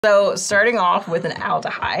So starting off with an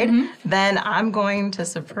aldehyde, then I'm going to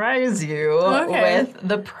surprise you with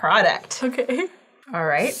the product. Okay. All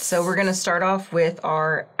right, so we're gonna start off with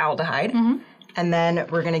our aldehyde, and then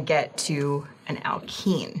we're gonna get to an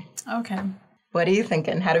alkene. Okay. What are you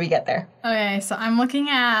thinking? How do we get there? Okay, so I'm looking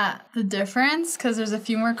at the difference because there's a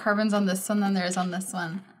few more carbons on this one than there is on this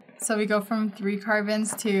one. So we go from 3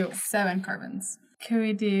 carbons to 7 carbons. Can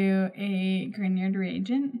we do a Grignard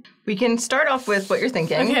reagent? We can start off with what you're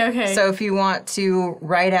thinking. Okay. So if you want to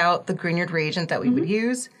write out the Grignard reagent that we would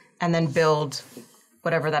use, and then build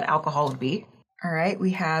whatever that alcohol would be. All right,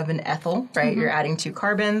 we have an ethyl, right? You're adding 2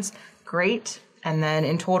 carbons. Great. And then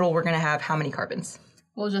in total, we're going to have how many carbons?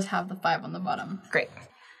 We'll just have the 5 on the bottom. Great.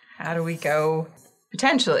 How do we go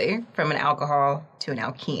potentially from an alcohol to an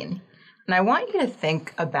alkene? And I want you to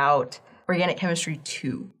think about organic chemistry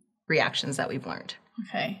 2 reactions that we've learned.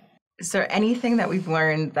 Okay. Is there anything that we've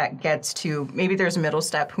learned that gets to, maybe there's a middle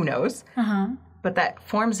step, who knows, but that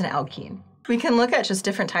forms an alkene? We can look at just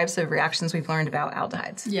different types of reactions we've learned about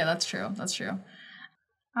aldehydes. Yeah, that's true. That's true.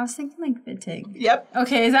 I was thinking like Wittig. Yep.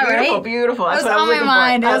 Okay, is that right? Beautiful. That's what I was looking for.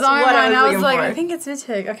 It was on my mind. I was like, I think it's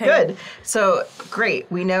Wittig. Okay. Good. So great.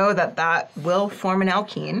 We know that that will form an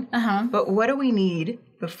alkene. But what do we need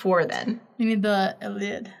before then? We need the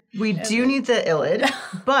ylide. We do need the ylide,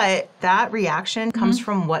 but that reaction comes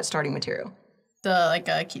from what starting material? Like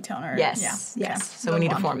a ketone or... Yes. Yeah. Yes. Okay. So we need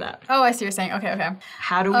to form that. Oh, I see what you're saying. Okay.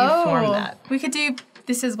 How do we form that? We could do...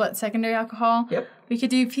 This is what, secondary alcohol? Yep. We could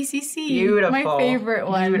do PCC. Beautiful. My favorite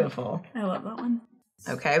one. Beautiful. I love that one.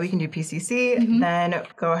 Okay, we can do PCC. Then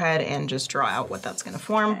go ahead and just draw out what that's going to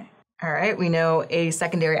form. Okay. All right, we know a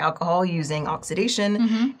secondary alcohol using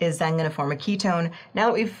oxidation is then going to form a ketone. Now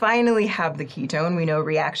that we finally have the ketone, we know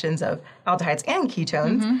reactions of aldehydes and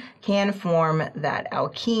ketones can form that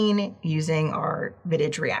alkene using our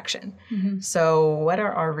Wittig reaction. So what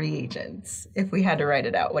are our reagents? If we had to write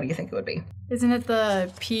it out, what do you think it would be? Isn't it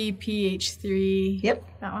the PPH3? Yep.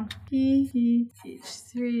 That one.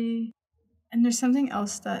 PPH3. And there's something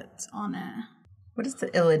else that's on it. What does the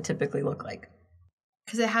ylide typically look like?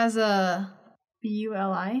 Because it has a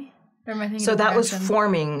BULI? Or am I thinking So that was reaction?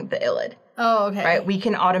 forming the ylide. Oh, okay. Right? We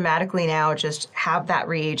can automatically now just have that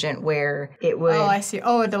reagent where it would... Oh, I see.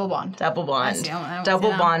 Oh, a double bond. Double bond. I see. I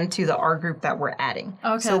Double bond to the R group that we're adding.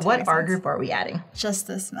 Okay, so what R group are we adding? Just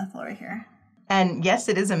this methyl right here. And yes,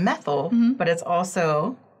 it is a methyl, but it's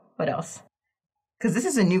also... What else? Because this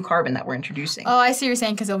is a new carbon that we're introducing. Oh, I see what you're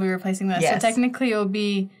saying, because it'll be replacing this. Yes. So technically it'll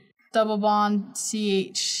be double bond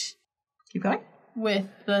CH... Keep going. With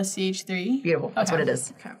the CH3. Beautiful. That's what it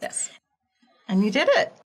is. Okay. Yes. And you did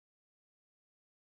it.